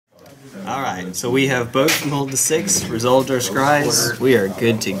Alright, so we have both from Hold to 6, resolved our scries. We are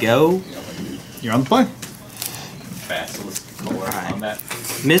good to go. You're on the play. Alright.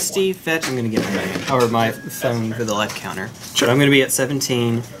 Misty, fetch, I'm going to get my phone for the life counter. Sure. I'm going to be at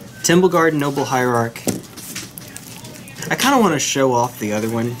 17. Timbleguard, Noble Hierarch. I kind of want to show off the other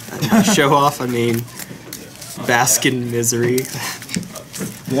one. Show off, I mean, bask in misery.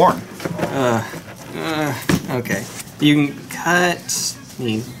 Warren. Okay. You can cut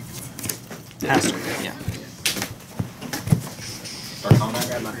me. Pastor, yeah.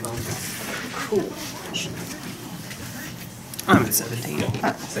 Cool. I'm at 17.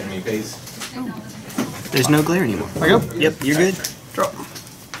 There's no glare anymore. I go? Yep, you're good. Drop.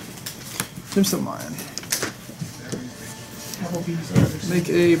 Seems to mine. Make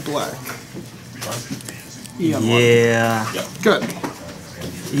a black. Yeah. Good.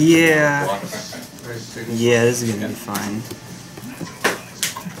 Yeah. Yeah, this is gonna be fine.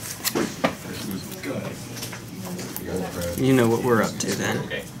 You know what we're up to then.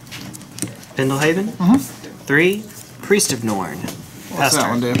 Pendlehaven? 3. Priest of Norn. What's that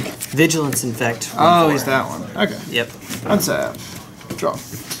one do? Vigilance Infect. Oh, he's that one. Okay. Yep. Unsap. Draw.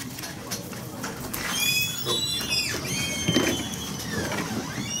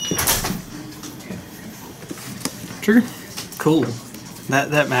 Trigger. Cool.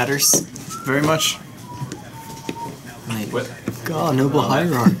 That matters. Very much. God, Noble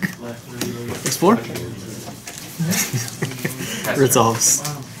Hierarch. Explore. Resolves.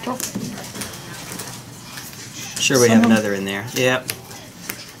 Sure, we have another in there. Yep.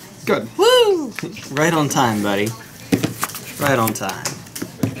 Good. Woo! Right on time, buddy. Right on time.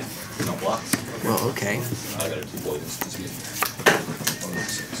 Well, okay.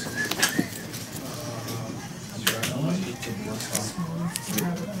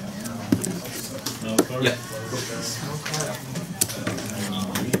 Yeah.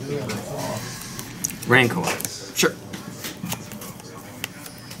 Rancor. Sure.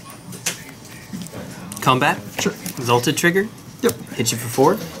 Combat. Sure. Exalted trigger. Yep. Hit you for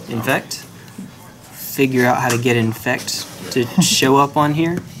 4. Infect. Figure out how to get Infect to show up on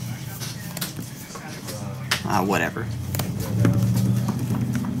here. Whatever.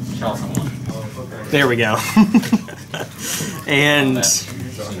 There we go. And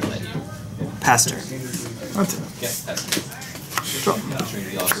Pastor. Drop.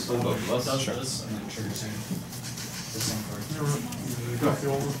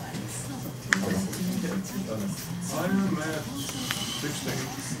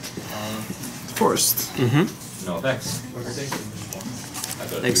 Forest. No effects.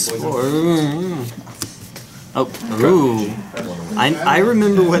 Explore. Oh, ooh. I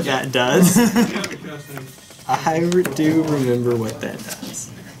remember what that does. I do remember what that does.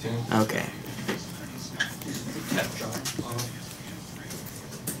 Okay.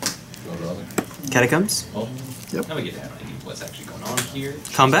 Catacombs? Yep. Now we get to what's actually going on here.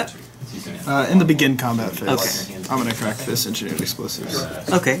 Combat? In the begin combat phase. Okay. I'm gonna crack this engineered explosives.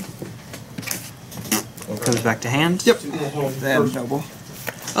 Okay. Comes back to hand. Yep. Then Noble.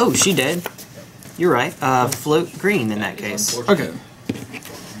 Oh, she dead. You're right. Float green in that case. Okay.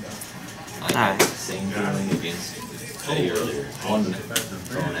 Alright.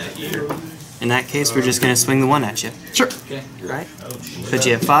 In that case, we're just gonna swing the 1 at you. Sure. Right? Put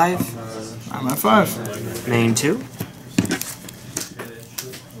you at 5. I'm at 5. Main 2.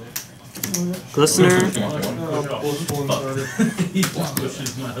 Glistener.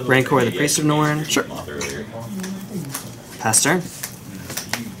 Rancor, the Priests of Norn. Sure. Pass turn.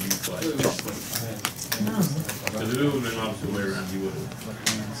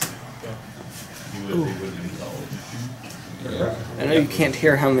 I know you can't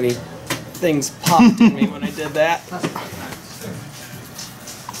hear how many things popped in me when I did that.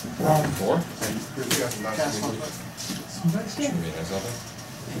 4?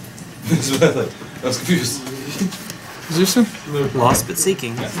 I was confused. Position? Lost but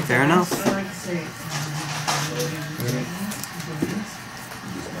seeking. Fair enough.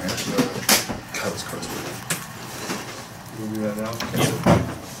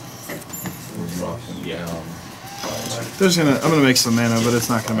 I'm gonna make some mana, but it's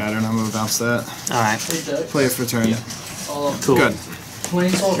not gonna matter, and I'm gonna bounce that. Alright. Play it for turn. Cool. Good.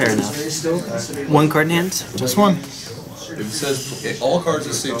 Fair enough. 1 card in hand? Just 1. It says all cards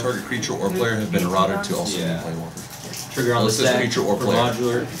that save target creature or player have been eroded to also be playwalker. Trigger on the This is creature or player.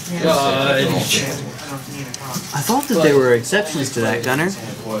 modular. I thought that there were exceptions to that, Gunner.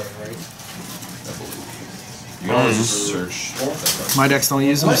 You can always just search. My decks don't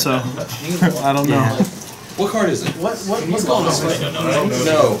use them, so I don't know. Yeah. What card is it? What's going on?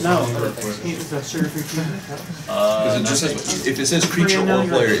 No. No. Because it just says, if it says creature or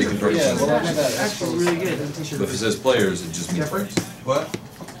player, it can target something. Actually, really good. But if it says players, it just means players. What?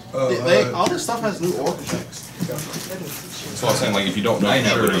 All this stuff has new oracle checks. So I was saying, like, if you don't know I for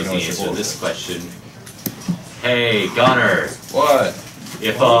know sure, the you know it's answer to your this question. Hey, Gunner. What?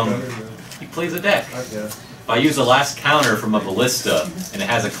 If he plays a deck. If I use the last counter from a ballista and it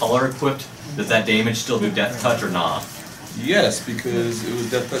has a color equipped, does that damage still do death touch or not? Yes, because it was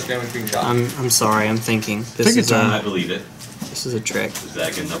death touch damage being shot. I'm sorry. I'm thinking. This Take your is time. I a believe it. this is a trick. Is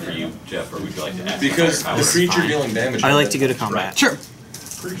that good enough for you, Jeff, or would you like to add Because firepower? the creature fine. dealing damage. I like to go to combat. Sure.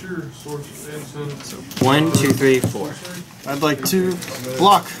 Creature, source, incense. 1, 2, 3, 4. I'd like to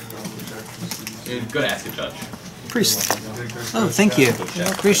block. Good ask it, Judge. Priest. Oh, thank you.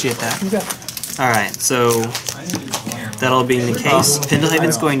 Appreciate that. Alright, so that'll be in the case.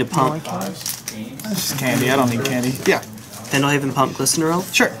 Pendlehaven's going to pump. This is candy. I don't need candy. Yeah. Pendlehaven pump Glistener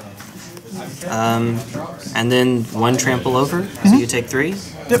Elf. Sure. And then 1 trample over. So you take 3.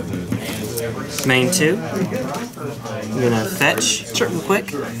 Yep. Main 2. I'm gonna fetch real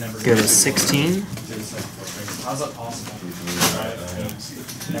quick. Go to 16.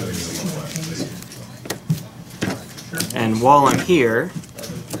 And while I'm here,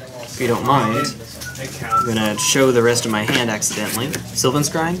 if you don't mind, I'm gonna show the rest of my hand accidentally. Sylvan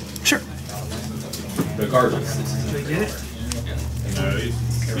Scrying? Sure. Regardless, this is No, he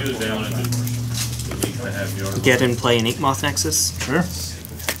was down at the week and a half yard. Get and play an Inkmoth Nexus. Sure.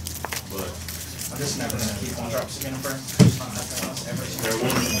 There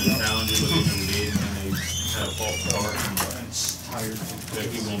wasn't any challenges with him being, and they had a false start. And they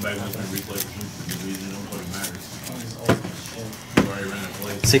keep going back and replay for some reason. It don't fucking matter. Already ran out of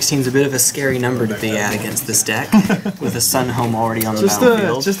play. 16's a bit of a scary number to be at against this deck, with a Sun Home already on the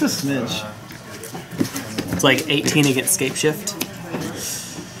battlefield. Just a smidge. It's like 18 against Scapeshift.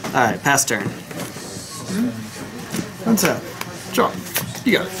 Alright, pass turn. Untap. Draw.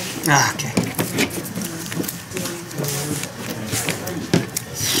 You got it. Ah, okay.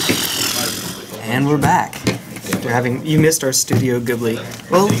 And we're back. We're having. You missed our Studio Ghibli.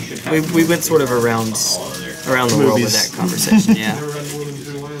 Well, we went sort of around the world with Movies. that conversation. Yeah.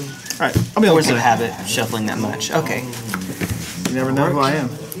 Alright, I'll be able Force of to. habit, shuffling that much. Okay. You never know who I am.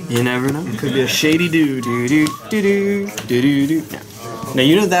 You never know. Could be a shady dude. Do do do do do do do. Now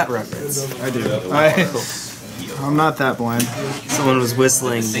you know that reference. I do. I'm not that blind. Someone was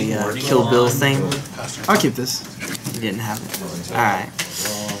whistling the Kill Bill thing. I'll keep this. You didn't have it. All right.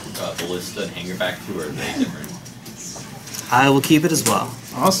 ballista and hanger back to, or are they different? I will keep it as well.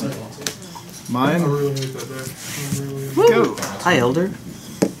 Awesome. Mine. I really hate that deck. Go. Hi, Elder.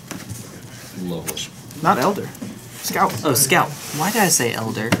 Lovely. Not Elder. Scout. Oh, Scout. Why did I say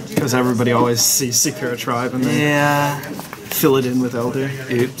Elder? Because everybody always sees Secret Tribe and then Yeah. fill it in with Elder.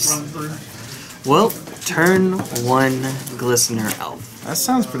 Oops. Well, turn 1 Glistener Elf. That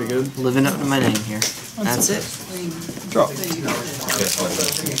sounds pretty good. Living up to my name here. That's it. Draw.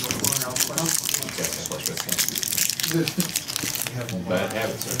 Bad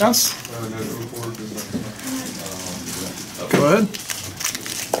habits, sir. Bounce. Go ahead.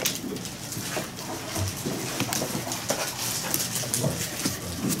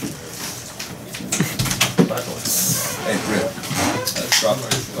 Hey, Rip. Drop a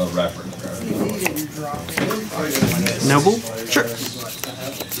wrapper in the car. Noble? Sure.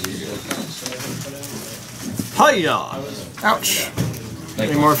 Hiya! Ouch.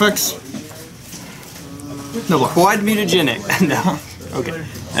 Any more effects? No block. Quad mutagenic. No. Okay.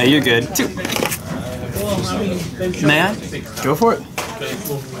 No, you're good. 2. May I? Go for it.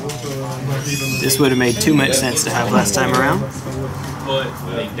 This would have made too much sense to have last time around. But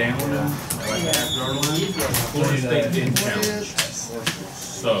they down they didn't challenge.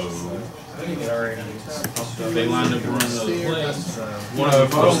 So they lined up to run another play. One of the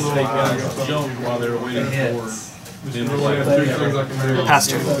folks take out jumped while they were waiting for them to play.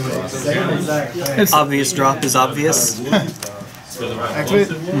 Pastor. Obvious drop is obvious. Activate.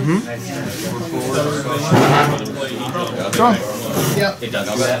 Draw. It does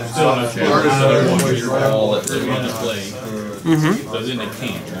that. Still no chance. All at They run the play. So then they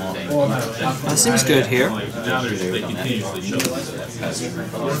can't. That seems good here. Now they continuously shuffle.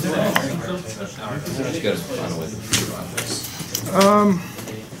 You gotta find a way to survive this.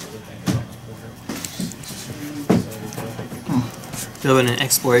 Building an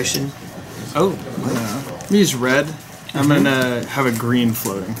exploration. Oh, Use red. I'm gonna have a green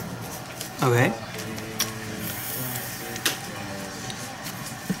floating. okay.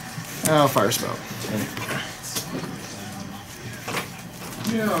 Oh, fire spell.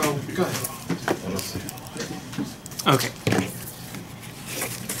 Yeah, go ahead. Okay.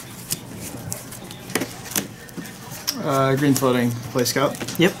 Green floating. Play scout.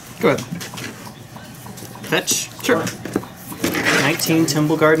 Yep. Go ahead. Fetch. Sure. 19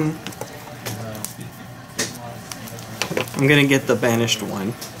 Temple Garden. I'm gonna get the banished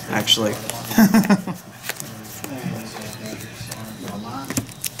one, actually.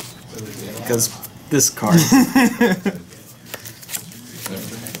 Because this card.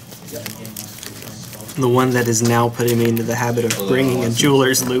 The one that is now putting me into the habit of bringing a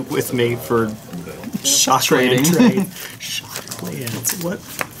jeweler's loop with me for Trading. trade. Shocklands. What?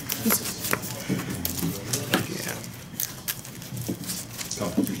 Yeah.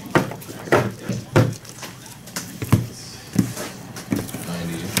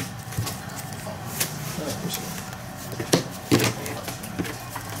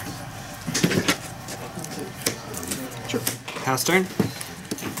 Sure. Pass turn.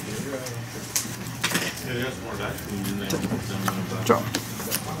 Yeah, that's more actually than that. Draw.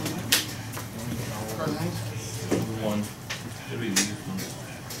 One. Maybe these ones.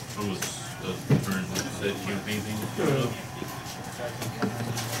 Almost the current set campaign thing.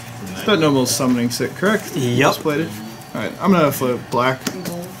 That Noble summoning set, correct? Yep. Played it. Alright, I'm gonna float black.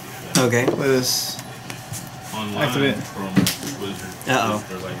 Okay. Play this. Online Activate. from Blizzard. Uh-oh.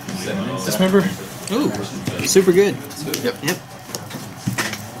 They're like Dismember. Ooh. Super good. Yep. Yep.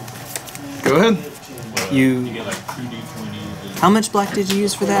 Go ahead. You You. get like 2d20s. How much black did you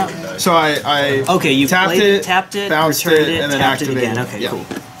use for that? So I Okay, you tapped played it, tapped it, bounced returned it, and then tapped it activated again. it. Okay, Yeah. cool.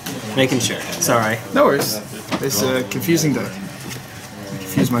 Making sure. Sorry. No worries. It's a confusing deck. I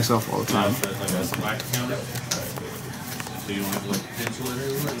confuse myself all the time. Like a black counter. So you want to like pencil it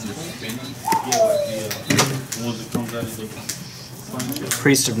everywhere and just spin it. The ones that comes out of the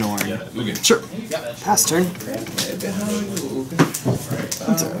Priest of Norn. Sure. Pass turn.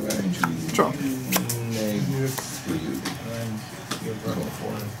 Draw.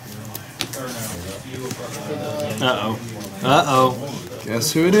 Uh-oh. Uh-oh.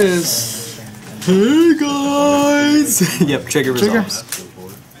 Guess who it is? Hey, guys! Yep, trigger Trigger. resolves.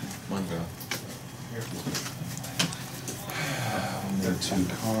 One go. Another 2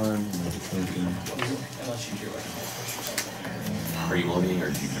 card, another token. Are you loading or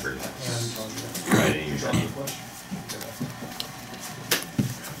do you never try to use that?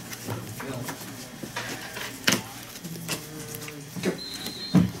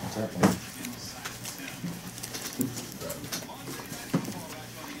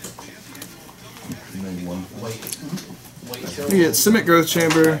 You get Simic Growth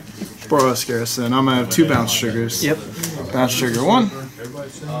Chamber, Boros Garrison. I'm gonna have 2 bounce triggers. Yep. Bounce trigger 1,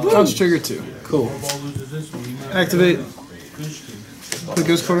 bounce trigger 2. Cool. Activate. Put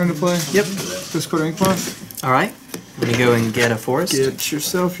Ghost Quarter into play. Yep. Ghost Quarter ink block. Alright. Let me go and get a forest. Get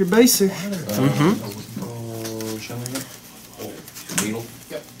yourself your basic. Mm-hmm. Channeling Vet. Needle.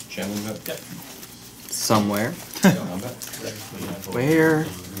 Channeling Vet. Somewhere. Combat. Where?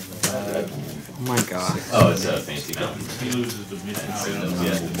 Oh my god. Oh, it's a fancy mountain. he loses the mission.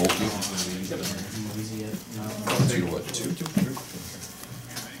 Two what? 2.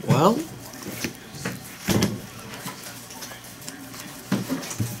 Well.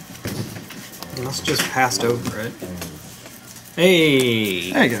 Must just passed over it.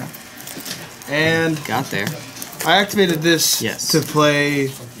 Hey! There you go. And Got there. I activated this Yes. to play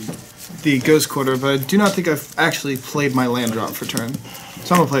the Ghost Quarter, but I do not think I've actually played my land drop for turn.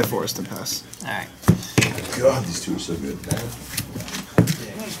 So I'm gonna play a forest and pass. Alright. God, these 2 are so good.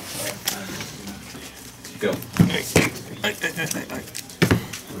 Go.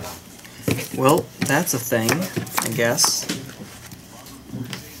 Well, that's a thing, I guess.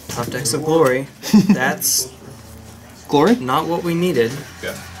 Top decks of glory. That's Glory? not what we needed.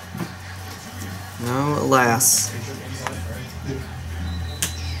 Yeah. No, alas.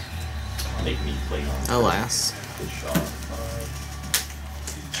 Make me play. Alas.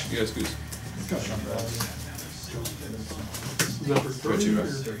 You guys goose. Go 2, right?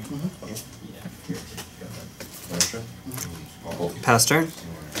 Pass turn.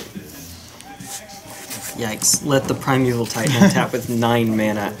 Yikes. Let the Primeval Titan tap with 9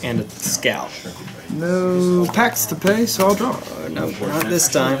 mana and a scout. No packs to pay, so I'll draw. No, not this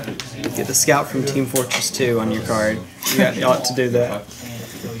time. Get the scout from Team Fortress 2 on your card. You ought to do that.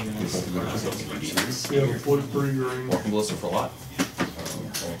 Walking Ballista for a lot.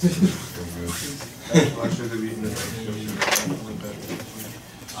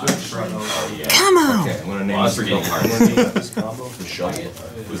 Come on! Okay, I'm gonna name Well, that's this forgetting combo. I'm gonna name this combo the Shovel.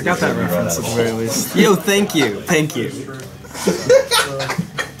 I got that reference at the very least. Yo, thank you. Thank you.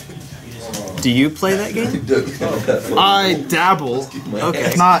 Do you play that game? I dabble.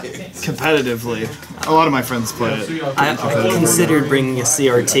 Okay. Not competitively. A lot of my friends play it. I considered bringing a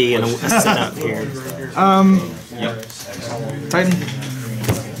CRT and a setup here. Titan.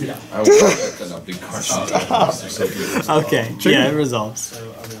 Okay, yeah, it resolves.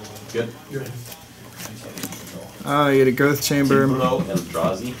 Good. You get a Growth Chamber.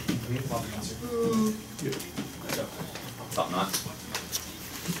 Eldrazi. Thought not.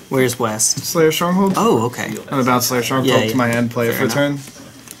 Where's West? Slayer Stronghold. Oh, okay. I'm about Slayer Stronghold Yeah, to my hand, play it for a fair turn.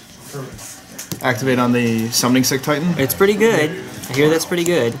 Activate on the Summoning Sick Titan. It's pretty good. I hear that's pretty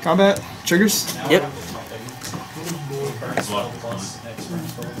good. Combat. Triggers. Yep.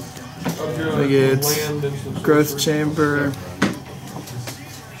 I get Growth Chamber.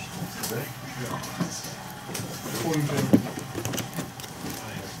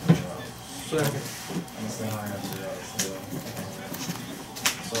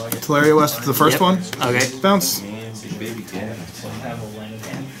 Teleria West with the first Yep. one. Okay. Bounce.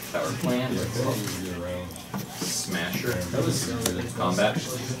 Power plant. Smasher. Combat.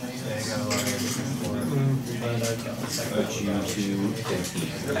 Put you to 15.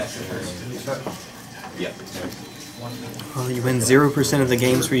 Yep. Well, you win 0% of the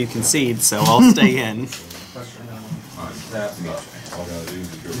games where you concede, so I'll stay in. Untap.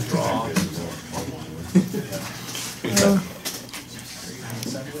 Draw.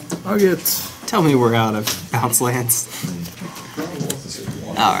 I'll get Tell me we're out of bounce lands.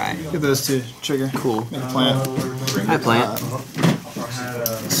 Alright, those two. Trigger. cool. Make a plant. Hi, plant.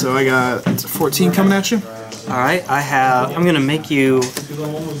 So I got 14 coming at you. Alright, I'm gonna make you.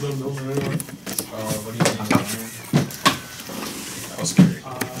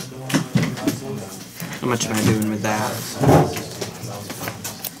 How much am I doing with that?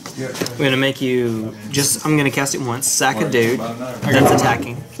 I'm gonna make you I'm gonna cast it once, sack a dude. That's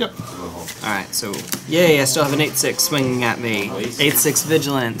attacking. Yep. Alright, so yay, I still have an 8/6 swinging at me. 8/6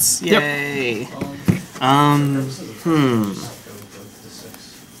 vigilance. Yay.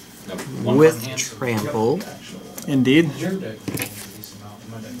 With trample. Indeed.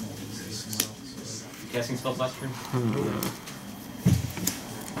 Casting spells last turn?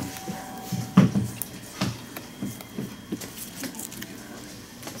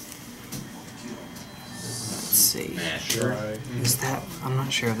 Let's see. Smasher. Is that I'm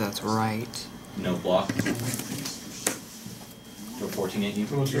not sure if that's right. No block. Go 14 at you.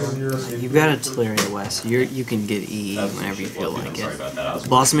 You've got a Teleria West. You can get E whenever you feel like Sorry it. about that. I was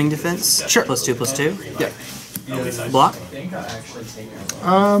Blossoming Defense? Sure. +2/+2. Yep. Block?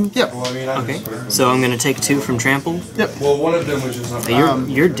 Yep. Okay. So I'm gonna take 2 from trample. Yep. Well, one of them was just not.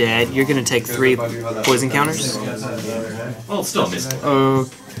 You're dead. You're gonna take 3 poison counters. Well, still missed.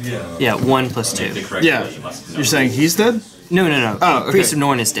 Yeah, 1/+2. Yeah. You're saying he's dead? No, no, no. Oh, okay. Priest of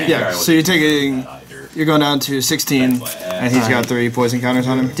Norn is dead. Yeah. So you're going down to 16, and he's got 3 poison counters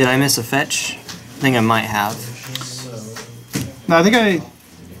on him. Did I miss a fetch? I think I might have. No, I think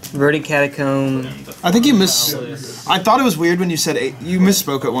Viridian Catacomb. I think you I thought it was weird when you said 8. You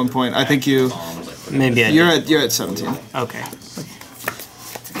misspoke at one point. I think Maybe I you're did. at 17. Okay.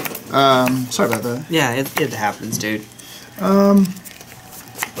 Sorry about that. Yeah, it happens, dude.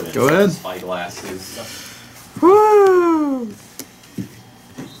 Go ahead. Spyglasses. Woo!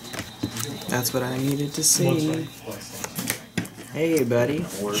 That's what I needed to see. Hey, buddy.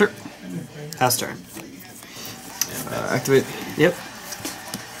 Sure. Pass turn. Activate. Yep.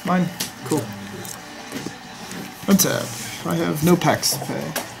 Mine. Cool. Untap. I have no packs to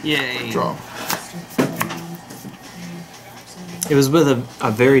pay. Yay. Draw. It was with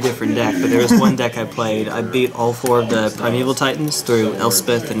a very different deck, but there was one deck I played. I beat all 4 of the Primeval Titans through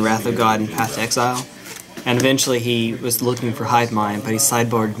Elspeth and Wrath of God and Path to Exile. And eventually he was looking for Hive Mind, but he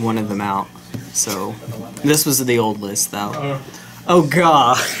sideboarded one of them out. So, this was the old list, though. Oh,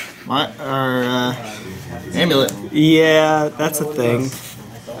 God. Amulet. Yeah, that's a thing.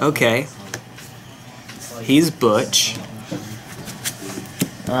 Okay. He's Butch.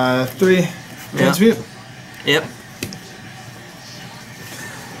 3. Transmute. Yep.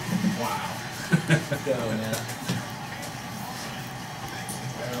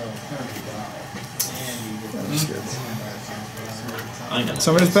 I know.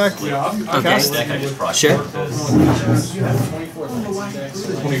 Summoner's back. Okay. Deck I just brought Sure.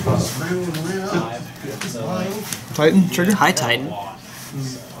 Titan. Trigger. Hi, Titan.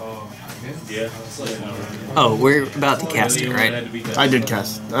 Oh, we're about to cast it, right? I did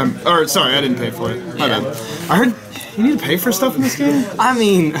cast. Sorry, I didn't pay for it. My bad. I heard you need to pay for stuff in this game. I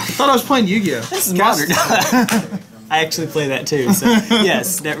mean, I thought I was playing Yu-Gi-Oh. this is modern. I actually play that too, so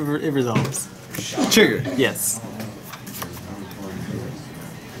yes, it resolves. Trigger. Yes.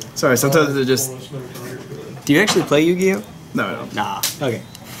 Sorry, sometimes it just. Do you actually play Yu-Gi-Oh? No, I don't. Nah. Okay.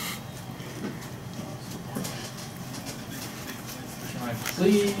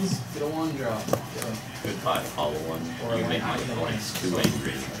 Please, get a 1-drop. Goodbye, Hollow One. You make my opponents too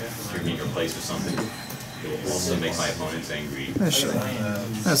angry. You're being replaced with something. It will also make my opponents angry. Actually,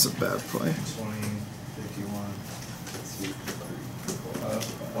 that's a bad play.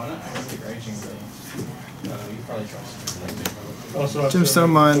 Why not activate Raging Growth? You probably trust me. Gemstone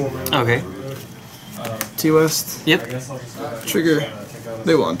Mine, Okay. T-West, Yep. trigger,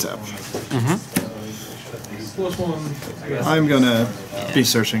 they will untap. I'm gonna be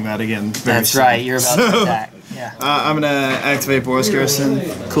searching that again. Very That's soon. right. You're about to attack. Yeah. I'm gonna activate Boros Garrison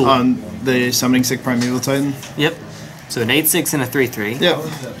Cool. on the Summoning Sick Primeval Titan. Yep. So an 8/6 and a 3/3. Yep.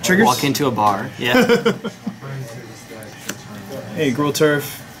 Triggers. Walk into a bar. Yeah. Hey, Gruul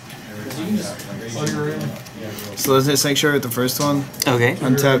Turf. So let's hit Sanctuary with the first one. Okay.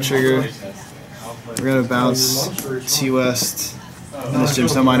 Untap trigger. We're gonna bounce T-West. And this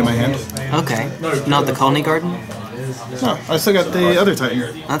Gemstone Mine in my hand. Okay. Not the Colony Garden? No, I still got the other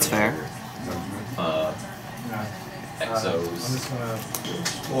Titan. That's fair. Exos.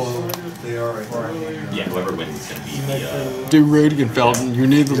 Yeah, whoever wins is going to be the. Do Radiant Fountain. You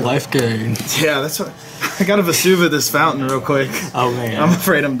need the life gain. Yeah, that's what. I gotta Vesuva this fountain real quick. Oh man. I'm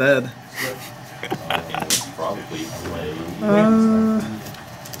afraid I'm dead. I think we'll probably play.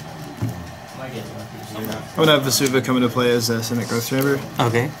 I'm gonna have Vesuva come into play as a Cynic Growth Chamber.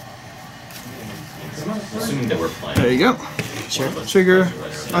 Okay. Assuming that we're playing. There you go. Sure. Trigger,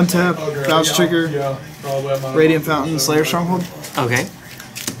 untap, bounce trigger, Radiant Fountain, Slayer Stronghold. Okay.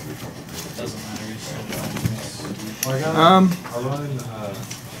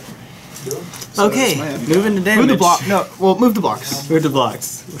 Okay. Moving to damage. Move the block. No, well, move the blocks. Move the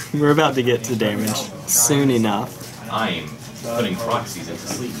blocks. We're about to get to damage soon enough. I'm putting proxies into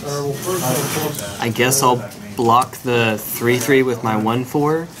sleep. I guess I'll block the 3/3 with my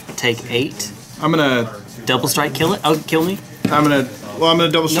 1/4. Take 8. I'm gonna. Double strike. Kill it. Oh, kill me. I'm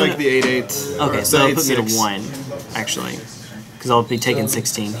gonna double strike no. the 8/8. Okay, so that'll put me to 1, actually, because I'll be taking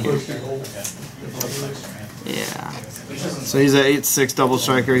 16 here. Yeah. So he's a 8/6 double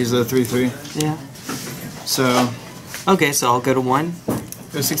striker. He's a 3/3. Yeah. So Okay, so I'll go to 1.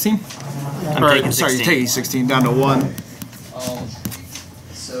 go 16. I'm taking 16. Sorry, you're taking 16 down to 1.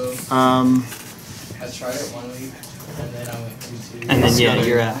 So Um. I tried it 1 week, and then I went 2-2. And then yeah,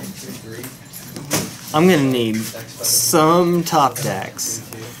 you're at. 2-3. I'm gonna need some top decks.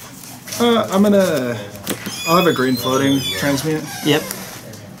 I'm gonna. I'll have a green floating transmute. Yep.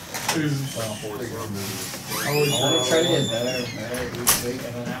 I tried to get better each week,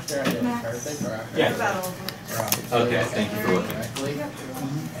 and then after I did perfect, or after Yeah. Okay, thank you for looking. correctly, I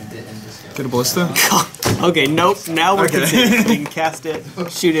didn't just Get a ballista. Okay, nope. Now we're Okay. considering. You can cast it,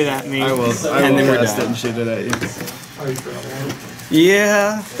 shoot it at me, I will. and then we're cast it done. and shoot it at you.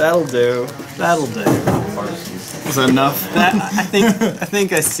 Yeah, that'll do. That'll do. Is that enough? That I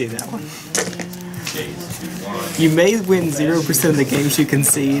think I see that one. You may win 0% of the games you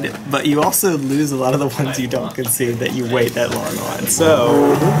concede, but you also lose a lot of the ones you don't concede that you wait that long on.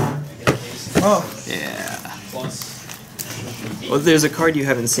 So, Oh. yeah. Well, there's a card you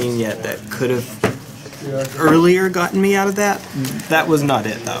haven't seen yet that could have earlier gotten me out of that. That was not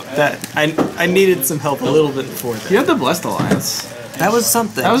it though. That I needed some help a little bit before that. You had the Blessed Alliance. That was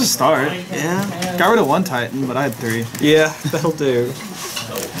something. That was a start. Yeah. Got rid of 1 Titan, but I had 3. Yeah, that'll do.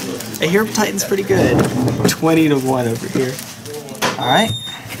 I hear Titan's pretty good. 20 to 1 over here. Alright.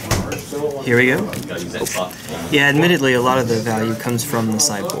 Here we go. Yeah, admittedly, a lot of the value comes from the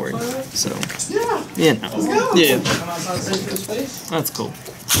sideboard. So, you know. Yeah. That's cool.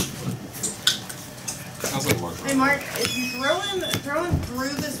 Hey Mark, if you throw him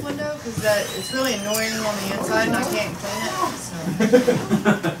through this window, because it's really annoying on the inside and I can't clean it. So.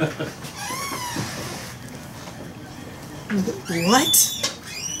 What?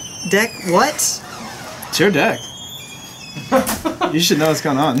 Deck what? It's your deck. You should know what's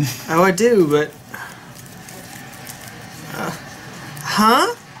going on. Oh, I do, but...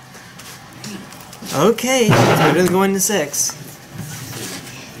 huh? Okay, it's better than going to 6.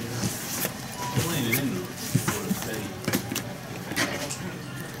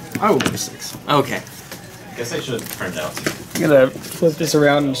 I will go 6. Okay. I guess I should have turned out. I'm gonna flip this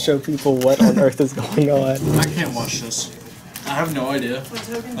around and show people what on earth is going on. I can't watch this. I have no idea.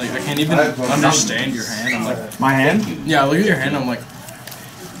 Like, I can't even understand your hand. I'm like, My hand? yeah, I look at your hand, I'm like,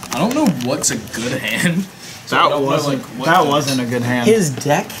 I don't know what's a good hand. So I don't know, like, what That to- wasn't a good hand. His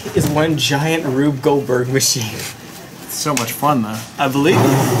deck is one giant Rube Goldberg machine. It's so much fun though. I believe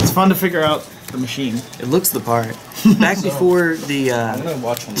it. It's fun to figure out the machine. It looks the part. Back before the I'm gonna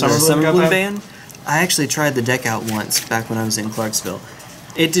watch one. Summer Bloom got Bloom that? ban, I actually tried the deck out once back when I was in Clarksville.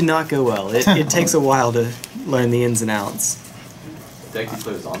 It did not go well. It takes a while to learn the ins and outs. deck you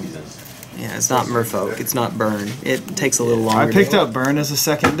play with zombies in? Yeah, it's not Merfolk. It's not Burn. It takes a little longer. I picked up Burn as a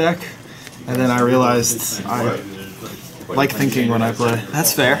second deck, and then I realized I like thinking when I play.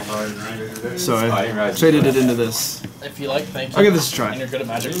 That's fair. So I traded it into this. If you like, thank you. I'll give this a try. And you're good at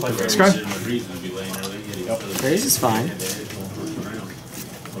Magic, play first. Scry. Raise is fine.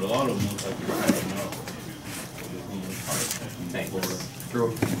 But a lot of them look like you're cracking up.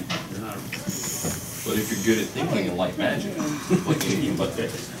 But if you're good at thinking and like magic, like anything but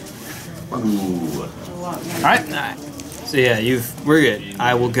that. Ooh. Alright. So yeah, we're good.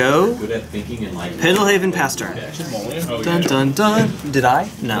 I will go. Good at thinking and like Pendlehaven pass turn. Dun dun dun. Did I?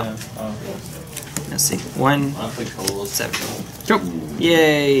 No. Let's see. 1, 7. Go.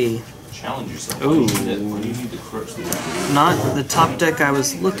 Yay. Challenge yourself. Ooh. When you need to crush the Not the top deck I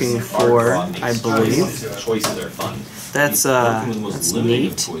was looking for, I believe. Choices are fun. That's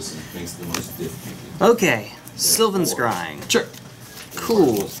neat. Okay. Sylvan Scrying. Sure.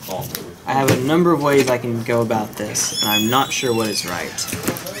 Cool. I have a number of ways I can go about this, and I'm not sure what is right.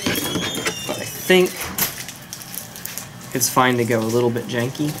 But I think it's fine to go a little bit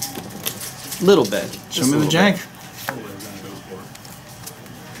janky. Little bit. Show me the jank.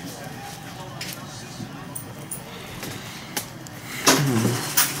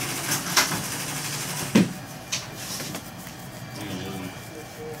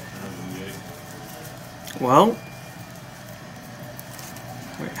 Well,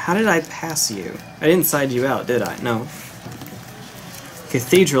 wait, how did I pass you? I didn't side you out, did I? No.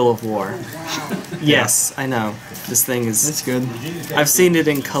 Cathedral of War. Yes, I know. This thing is... That's good. I've seen it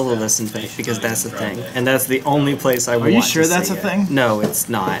in colorless Infect because that's the thing. And that's the only place I want to see it. Are you sure that's a thing? No, it's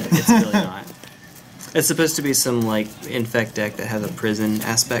not. It's really not. It's supposed to be some, like, Infect deck that has a prison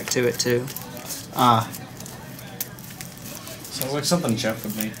aspect to it, too. Sounds like something Jeff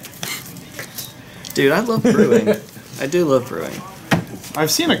would make. Dude, I love brewing. I do love brewing.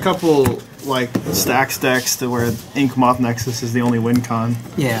 I've seen a couple like stacks decks to where Ink Moth Nexus is the only win con.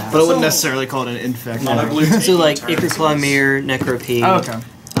 Yeah. But I wouldn't necessarily call it an Infect. No. So like Ichor Mir, Necropede,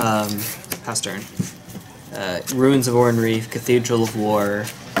 pass turn. Ruins of Oran Reef, Cathedral of War,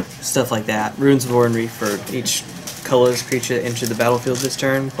 stuff like that. Ruins of Oran Reef for each colorless creature that entered the battlefield this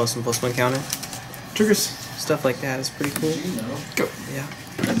turn, +1/+1 counter. Triggers. Stuff like that is pretty cool. Go. Yeah.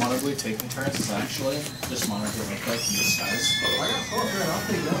 Mono-blue taking turns is actually just mono-blue Infect in disguise.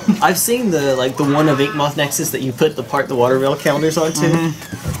 I've seen the one of Ink Moth Nexus that you put the water rail counters onto.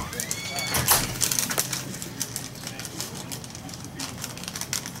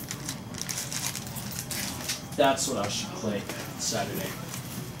 That's what I should play Saturday.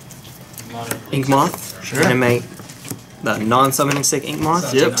 Ink Moth. Sure. Animate the non-summoning sick Ink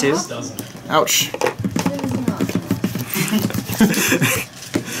Moth. Yep. Too. Ouch.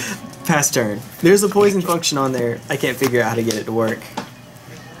 Pass turn. There's a poison function on there. I can't figure out how to get it to work.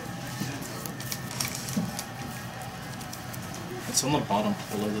 It's on the bottom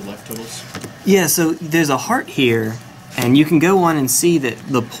below the life totals. Yeah, so there's a heart here, and you can go on and see that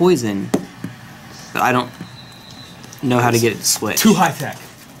the poison, but I don't know how to get it to switch. Too high tech.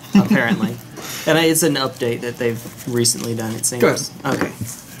 Apparently. And it's an update that they've recently done, it seems. Good. Okay.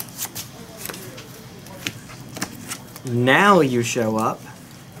 Now you show up.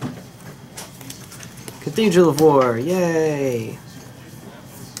 Cathedral of War, yay!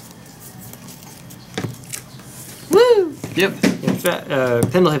 Woo! Yep.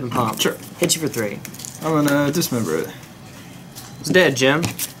 Pendlehaven Pomp. Sure. Hit you for 3. I'm gonna dismember it. It's dead, Jim.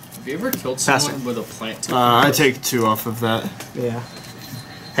 Have you ever killed Pass someone with a plant token? I take 2 off of that. Yeah.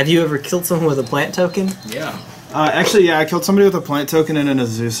 Have you ever killed someone with a plant token? Yeah. Actually, yeah, I killed somebody with a plant token and an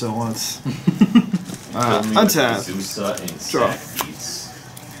Azusa once. Untap. Azusa and Draw. Stack Beats.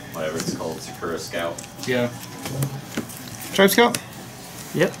 Whatever it's called, Sakura Scout. Yeah. Tribe Scout?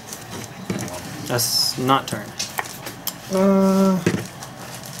 Yep. That's not turn.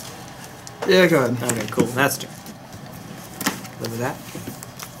 Yeah, go ahead. Okay, cool. That's turn. Live with that.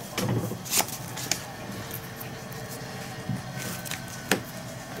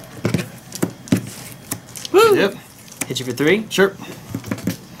 Woo! Yep. Hit you for 3. Sure.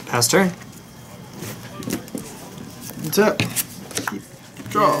 Pass turn. Untap.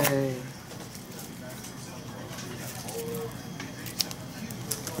 Draw. Yay.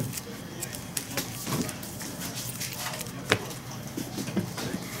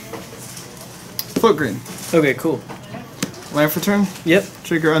 Float green. Okay, cool. Land for turn. Yep.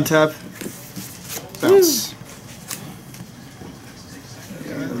 Trigger, untap. Bounce.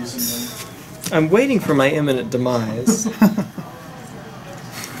 I'm waiting for my imminent demise.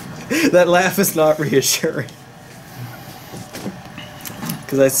 That laugh is not reassuring.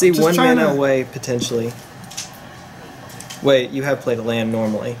 Because I see Just 1 trying mana to- away, potentially. Wait, you have played a land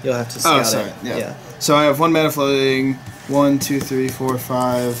normally. You'll have to scout sorry. it. Yeah. So I have 1 mana floating. 1, 2, 3, 4,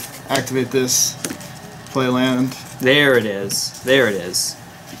 5. Activate this. Play land. There it is. There it is.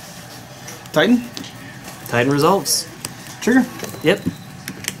 Titan. Titan resolves. Trigger. Yep.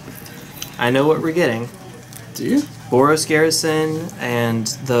 I know what we're getting. Do you? Boros Garrison and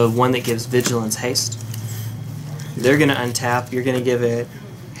the one that gives Vigilance haste. They're going to untap. You're going to give it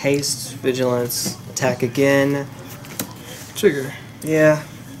haste, Vigilance, attack again. Trigger. Yeah.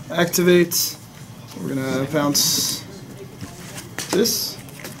 Activate. We're gonna bounce this.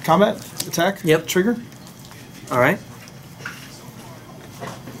 Combat. Attack. Yep. Trigger. Alright.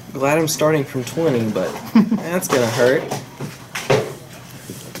 Glad I'm starting from 20, but that's going to hurt.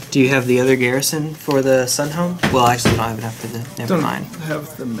 Do you have the other garrison for the Sunhome? Well, actually, I don't have enough for the... Never Don't mind.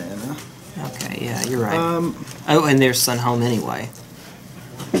 have the mana. Okay, yeah, you're right. Oh, and there's Sunhome anyway.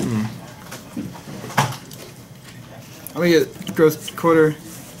 I'm gonna get Ghost Quarter,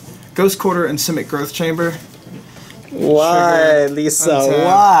 and Simic Growth Chamber. Why, Trigger, Lisa? untap.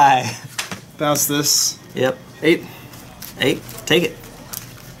 Why? Bounce this. Yep. 8. 8. Take it.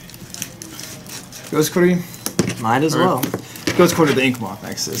 Ghost Quarter. Might as well. Ghost Quarter the Ink Moth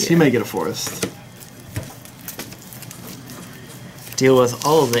Nexus. He Yeah. may get a forest. Deal with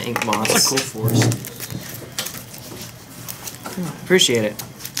all of the ink moths. That's a cool forest. Appreciate it.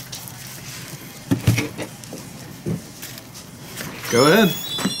 Go ahead.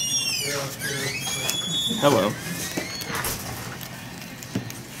 Hello.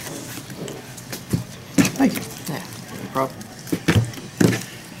 Thank you. Yeah, no problem.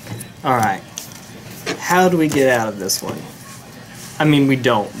 Alright. How do we get out of this one? I mean, we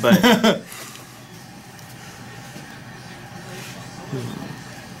don't, but...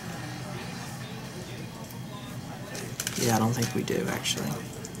 Yeah, I don't think we do, actually.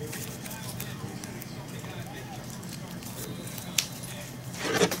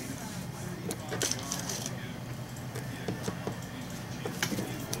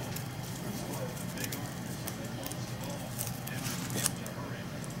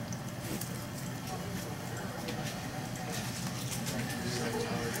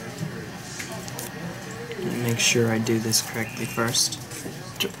 Make sure I do this correctly first.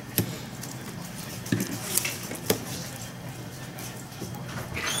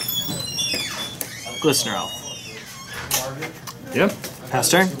 Glistener Elf. Yep. Pass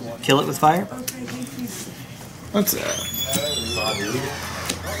turn. Kill it with fire. What's that?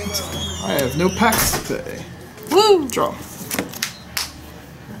 I have no packs to pay. Woo! Draw.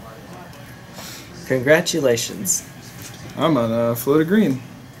 Congratulations. I'm on a floated green.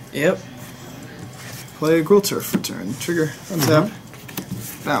 Yep. Play a Gruul Turf for turn. Trigger. Untap.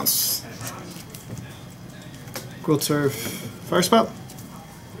 Bounce. Gruul Turf. Fire Spout.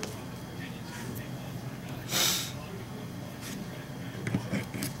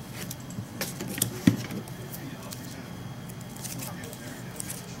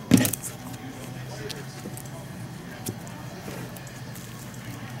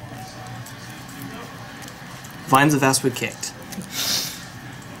 Vines of Vastwood kicked.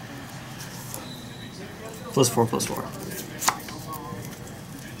 +4/+4.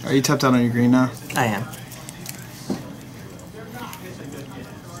 Are you tapped out on your green now? I am.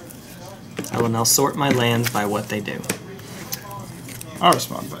 I will now sort my lands by what they do. I'll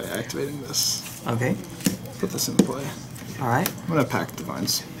respond by activating this. Okay. Put this into play. Alright. I'm gonna pack the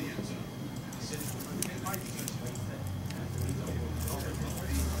vines.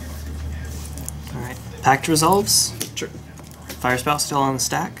 Alright. Pact resolves. Sure. Fire spout still on the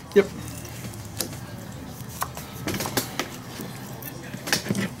stack. Yep.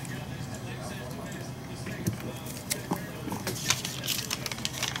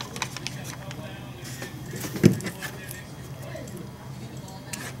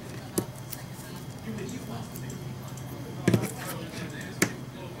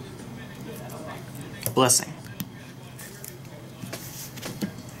 Blessing.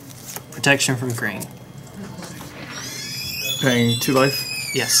 Protection from green. Paying 2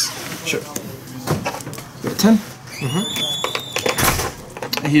 life. Yes. Sure. Got 10. Mm-hmm.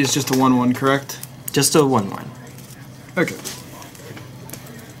 He is just a 1/1, correct? Just a 1/1. Okay.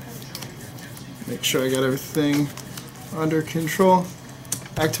 Make sure I got everything under control.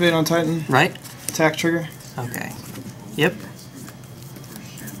 Activate on Titan. Right? Attack trigger. Okay. Yep.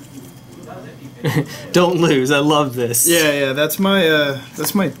 Don't lose. I love this. Yeah, that's my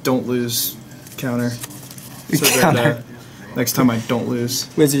don't lose counter. So Counter. that next time I don't lose.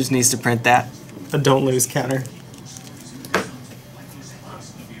 Wizards needs to print that. A don't lose counter.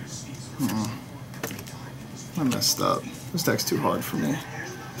 I messed up. This deck's too hard for me.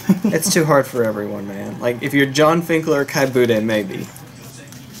 It's too hard for everyone, man. Like, if you're John Finkler or Kaibude, maybe.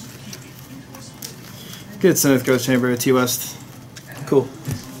 Good Synth Ghost Chamber, T West. Cool.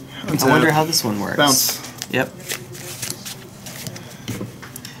 I wonder how this one works. Bounce. Yep.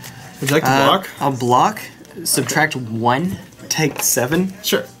 Would you like to block? I'll block, subtract 1, take 7.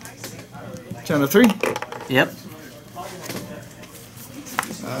 Sure. Down to 3. Yep.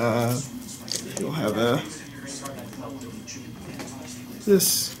 You'll have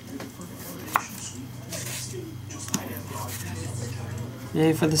this.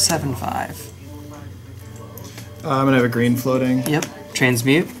 Yay for the 7/5. I'm gonna have a green floating. Yep.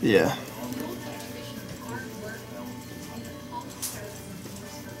 Transmute. Yeah.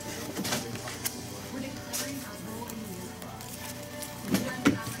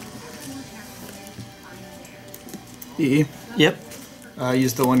 EE. Yep.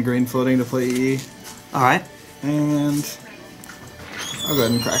 Use the 1 green floating to play EE. Alright. And I'll go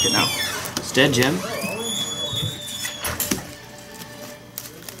ahead and crack it now. It's dead, Jim.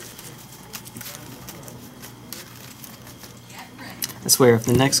 I swear, if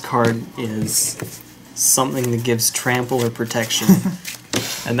the next card is something that gives trample or protection,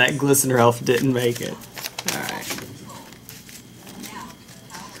 and that Glistener Elf didn't make it. Alright.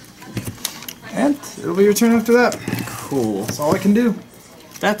 And it'll be your turn after that. Cool. That's all I can do.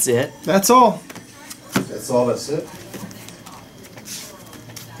 That's it. That's all. That's it.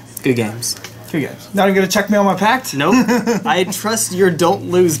 Good games. 3 games. Now you're gonna check me on my pact? Nope. I trust your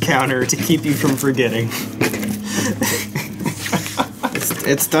don't lose counter to keep you from forgetting.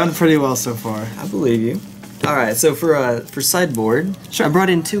 It's done pretty well so far. I believe you. Alright, so for sideboard, sure. I brought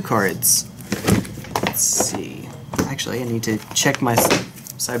in 2 cards. Let's see. Actually, I need to check my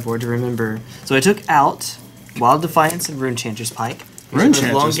sideboard to remember. So I took out Wild Defiance and Runechanter's Pike.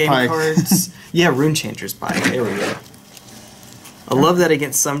 Runechanter's long game Pike. cards. Yeah, Runechanter's Pike. There we go. I love that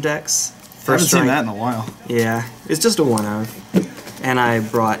against some decks. I haven't seen that in a while. Yeah, it's just a 1-of. And I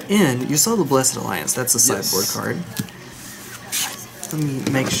brought in, you saw the Blessed Alliance, that's a sideboard card. Let me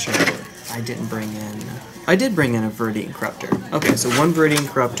make sure I didn't bring in, I did bring in a Viridian Corrupter. Okay, so 1 Viridian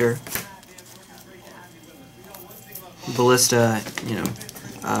Corrupter, Ballista, you know,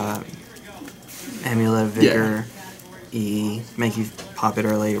 Amulet of Vigor, E, make you pop it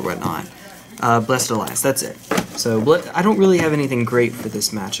early or whatnot. Blessed Alliance, that's it. So I don't really have anything great for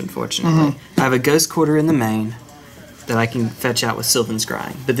this match, unfortunately. I have a Ghost Quarter in the main that I can fetch out with Sylvan's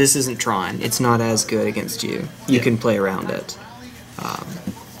Scrying, but this isn't Tron. It's not as good against you. You can play around it.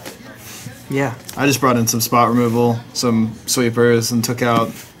 Yeah. I just brought in some spot removal, some sweepers, and took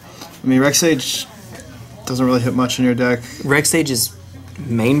out... I mean, Rexage doesn't really hit much in your deck. Rexage is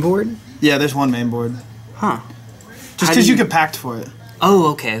main board? Yeah, there's 1 main board. Huh. Just because you can pact for it.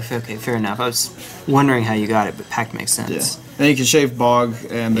 Oh, okay, fair enough. I was wondering how you got it, but Pact makes sense. Yeah. And you can shave Bog,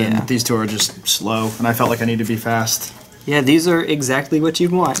 and then these 2 are just slow, and I felt like I needed to be fast. Yeah, these are exactly what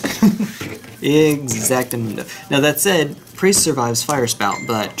you'd want. Exactamundo. Now, that said, Priest survives Fire Spout,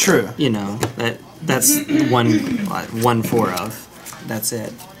 but... True. You know, that's 1/4 of. That's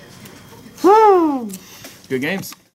it. Woo! Good games.